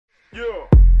Yeah.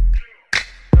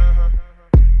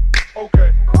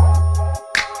 Okay.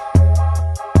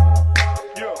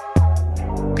 Yeah.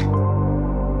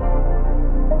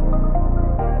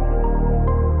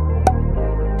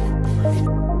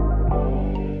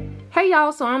 Hey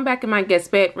y'all, so I'm back in my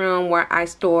guest bedroom where I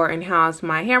store and house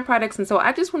my hair products, and so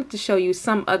I just wanted to show you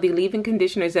some of the leave-in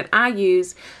conditioners that I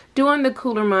use during the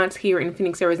cooler months here in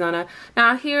Phoenix, Arizona.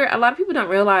 Now here, a lot of people don't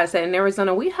realize that in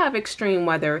Arizona we have extreme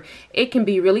weather. It can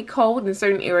be really cold in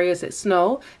certain areas. It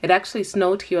snow. It actually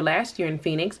snowed here last year in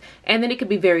Phoenix, and then it could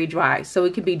be very dry. So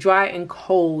it could be dry and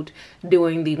cold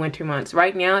during the winter months.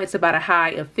 Right now it's about a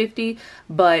high of 50,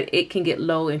 but it can get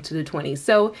low into the 20s.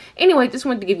 So anyway, just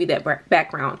wanted to give you that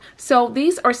background. So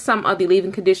these are some of the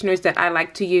leave-in conditioners that I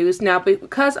like to use. Now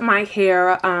because my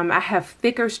hair, I have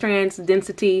thicker strands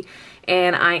density,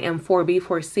 and I am 4B,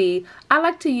 4C, I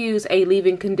like to use a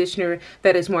leave-in conditioner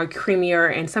that is more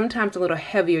creamier and sometimes a little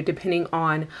heavier depending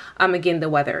on, again, the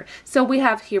weather. So we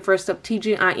have here first up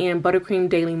TGIN Buttercream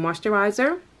Daily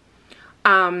Moisturizer.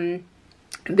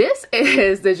 This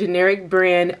is the generic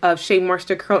brand of Shea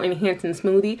Moisture Curl Enhancing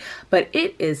Smoothie, but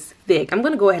it is thick. I'm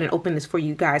going to go ahead and open this for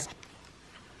you guys.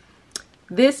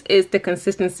 This is the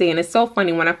consistency, and it's so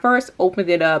funny. When I first opened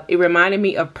it up, it reminded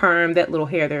me of Perm, that little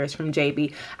hair there is from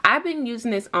JB. I've been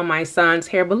using this on my son's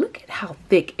hair, but look at how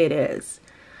thick it is.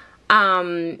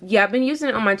 Yeah, I've been using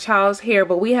it on my child's hair,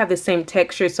 but we have the same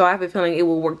texture, so I have a feeling it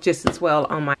will work just as well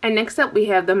on my. And next up we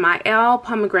have the yall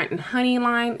Pomegranate and Honey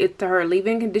line. It's her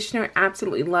leave-in conditioner.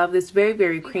 Absolutely love this. Very,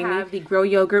 very creamy. We have the Grow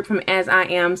Yogurt from As I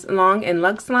Am's Long and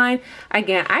Luxe line.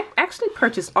 Again, I actually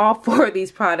purchased all 4 of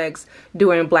these products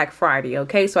during Black Friday,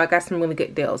 okay? So I got some really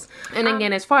good deals. And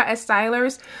again, as far as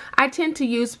stylers, I tend to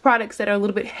use products that are a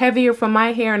little bit heavier for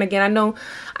my hair. And again, I know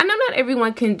not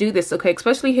everyone can do this, okay?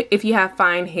 Especially if you have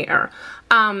fine hair.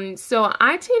 So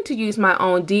I tend to use my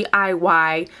own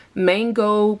DIY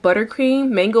mango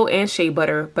and shea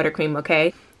buttercream,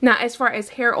 okay? Now, as far as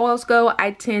hair oils go,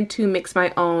 I tend to mix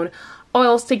my own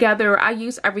oils together. I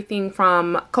use everything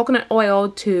from coconut oil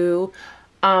to,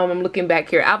 I'm looking back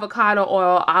here, avocado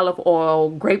oil, olive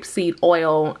oil, grapeseed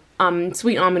oil,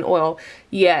 sweet almond oil.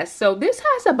 Yes, so this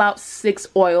has about 6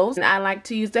 oils, and I like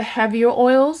to use the heavier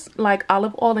oils like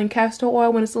olive oil and castor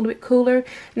oil when it's a little bit cooler.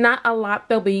 Not a lot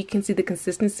though, but you can see the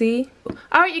consistency.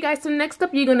 Alright you guys, so next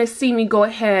up you're going to see me go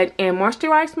ahead and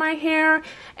moisturize my hair,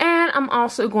 and I'm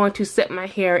also going to set my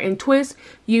hair in twists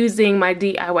using my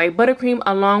DIY buttercream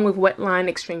along with Wetline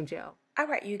Extreme Gel.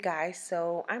 Alright you guys,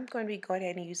 so I'm going to be going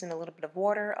ahead and using a little bit of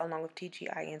water along with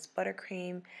TGIN's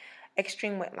buttercream,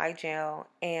 Extreme Wet Light Gel,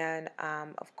 and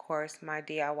of course my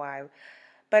DIY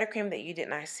buttercream that you did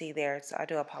not see there, so I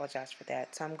do apologize for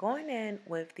that. So I'm going in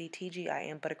with the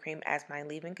TGIN buttercream as my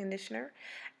leave-in conditioner,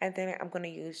 and then I'm going to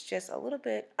use just a little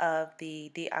bit of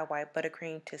the DIY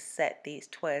buttercream to set these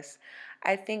twists.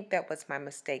 I think that was my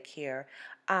mistake here.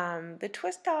 The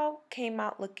twist all came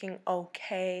out looking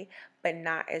okay, but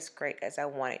not as great as I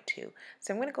wanted to.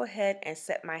 So I'm going to go ahead and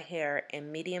set my hair in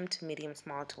medium to medium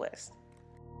small twists.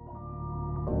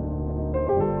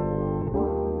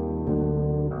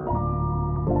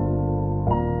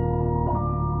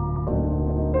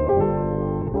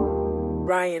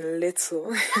 Ryan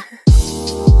Little.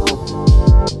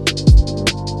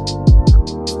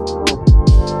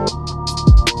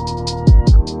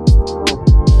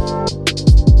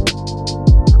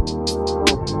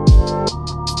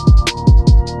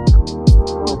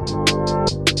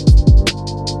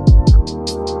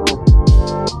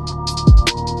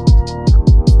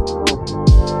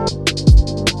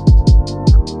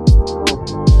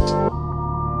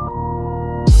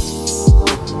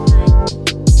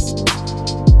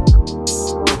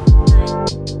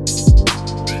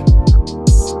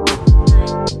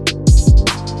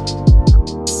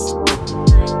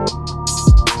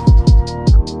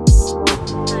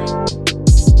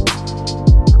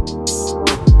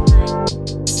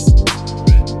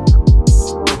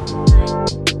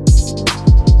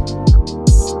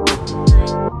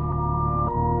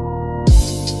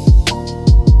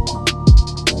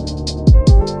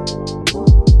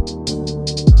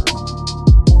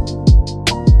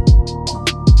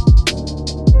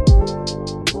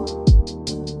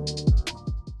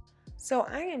 So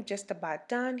I am just about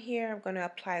done here. I'm going to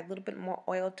apply a little bit more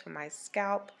oil to my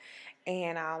scalp,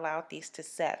 and I'll allow these to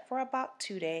set for about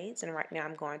 2 days. And right now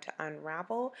I'm going to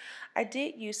unravel. I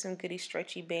did use some goody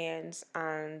stretchy bands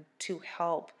to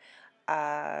help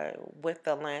with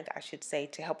the length, I should say,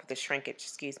 to help with the shrinkage,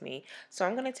 excuse me. So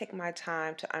I'm going to take my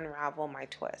time to unravel my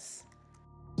twists.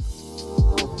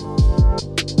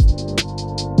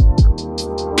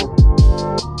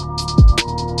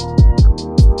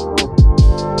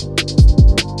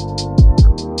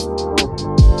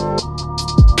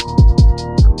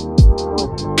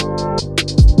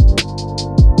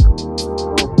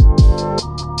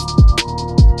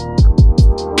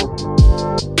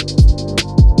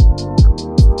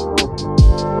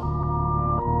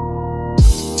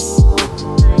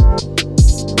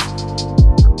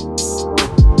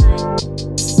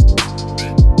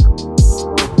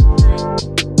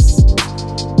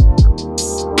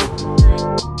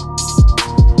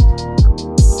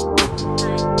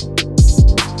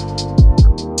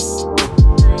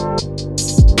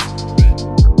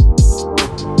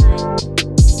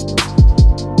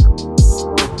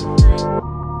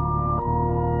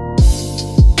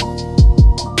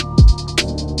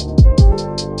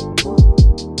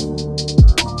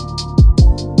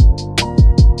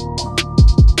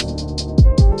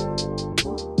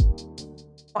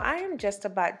 just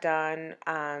about done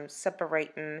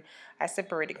separating. I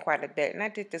separated quite a bit, and I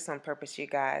did this on purpose, you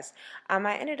guys.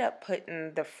 I ended up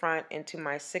putting the front into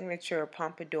my signature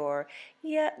pompadour.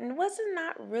 Yeah, and wasn't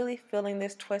not really feeling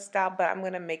this twist out, but I'm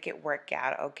going to make it work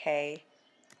out, okay?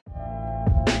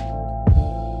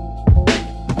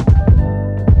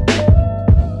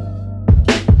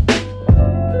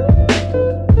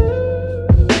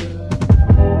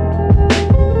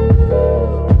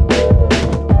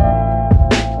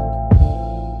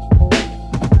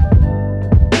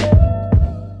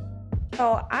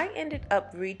 So I ended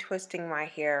up retwisting my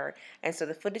hair, and so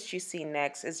the footage you see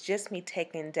next is just me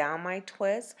taking down my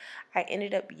twist. I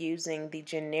ended up using the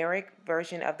generic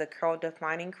version of the Curl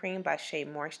Defining Cream by Shea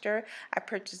Moisture. I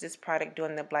purchased this product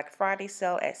during the Black Friday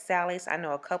sale at Sally's. I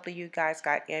know a couple of you guys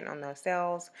got in on those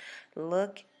sales.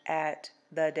 Look at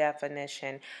the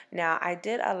definition. Now, I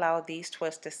did allow these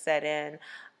twists to set in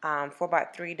for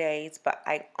about 3 days, but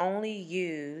I only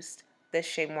used the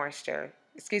Shea Moisture,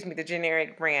 the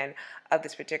generic brand of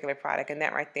this particular product, and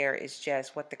that right there is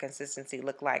just what the consistency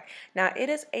looked like. Now, it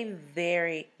is a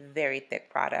very, very thick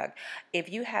product. If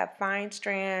you have fine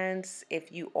strands,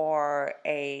 if you are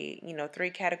a 3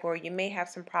 category, you may have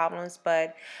some problems,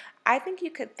 but I think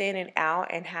you could thin it out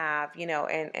and have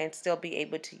and still be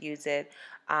able to use it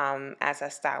as a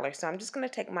styler. So I'm just going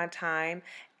to take my time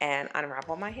and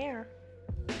unravel my hair.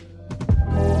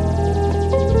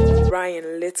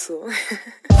 Ryan Little.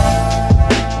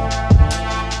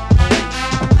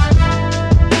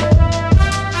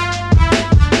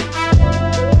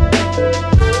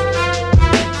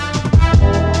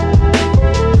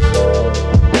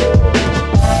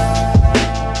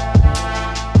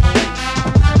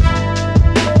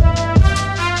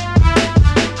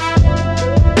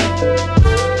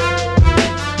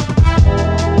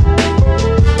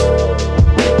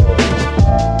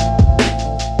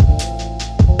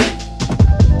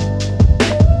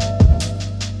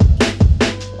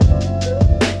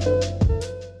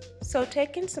 So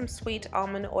taking some sweet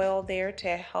almond oil there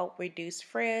to help reduce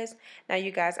frizz. Now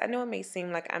you guys, I know it may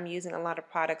seem like I'm using a lot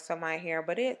of products on my hair,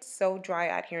 but it's so dry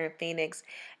out here in Phoenix,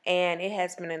 and it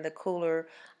has been in the cooler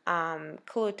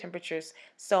temperatures,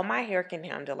 so my hair can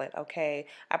handle it, okay?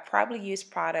 I probably use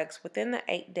products within the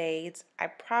 8 days. I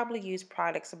probably use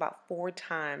products about 4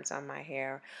 times on my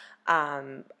hair.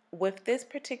 With this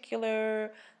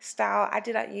particular style, I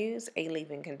did not use a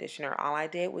leave-in conditioner. All I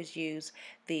did was use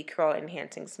the Curl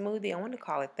Enhancing Smoothie. I want to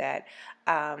call it that.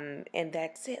 And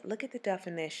that's it. Look at the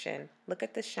definition. Look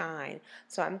at the shine.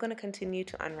 So I'm going to continue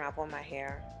to unravel my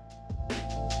hair.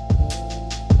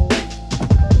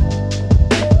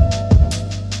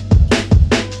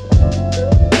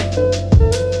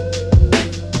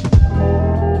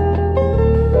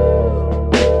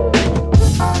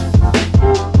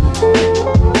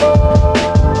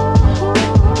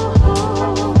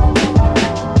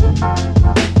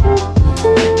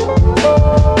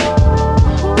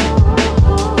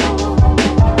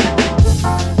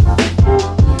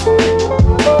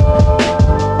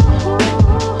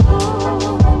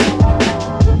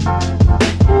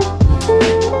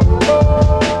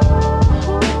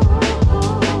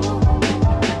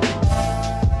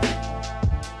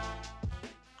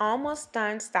 Almost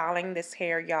done styling this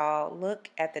hair, y'all. Look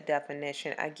at the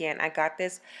definition. Again, I got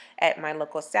this at my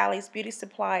local Sally's Beauty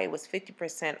Supply. It was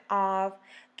 50% off.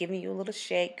 Giving you a little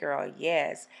shake, girl.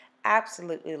 Yes,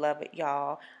 absolutely love it,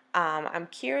 y'all. I'm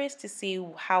curious to see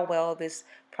how well this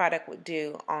product would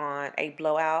do on a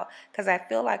blowout, because I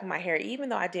feel like my hair, even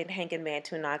though I did hang in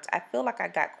Mantua knots, I feel like I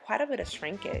got quite a bit of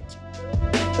shrinkage.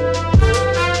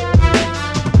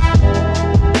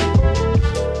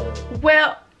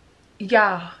 Well,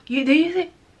 y'all, do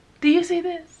you see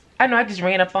this? I know I just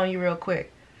ran up on you real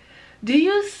quick. Do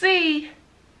you see?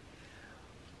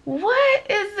 What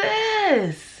is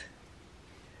this?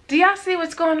 Do y'all see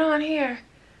what's going on here?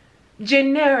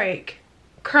 Generic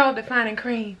curl defining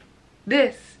cream.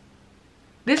 This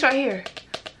right here.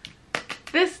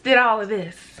 This did all of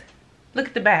this. Look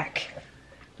at the back.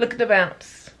 Look at the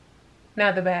bounce.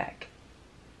 Now the back.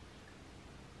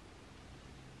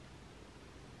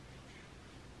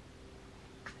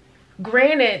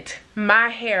 Granted, my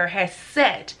hair has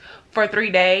set for 3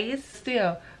 days.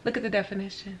 Still, look at the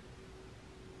definition.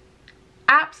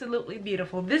 Absolutely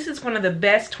beautiful. This is one of the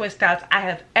best twist outs I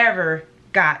have ever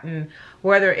gotten,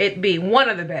 whether it be one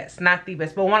of the best, not the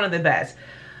best, but one of the best.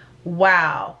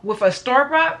 Wow. With a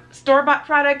store-bought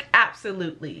product,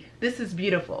 absolutely. This is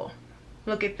beautiful.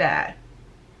 Look at that.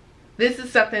 This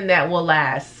is something that will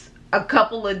last a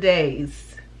couple of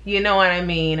days. You know what I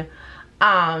mean?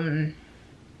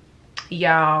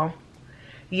 Y'all,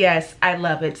 Yes, I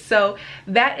love it. So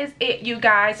that is it, you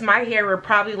guys. My hair will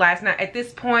probably last, now at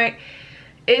this point,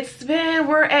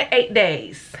 we're at 8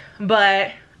 days,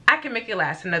 but I can make it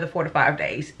last another 4 to 5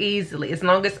 days easily, as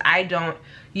long as I don't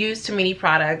use too many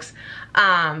products,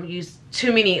 use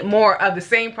too many more of the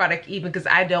same product, even, because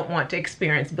I don't want to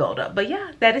experience buildup. But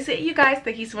yeah, that is it, you guys.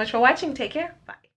 Thank you so much for watching. Take care. Bye.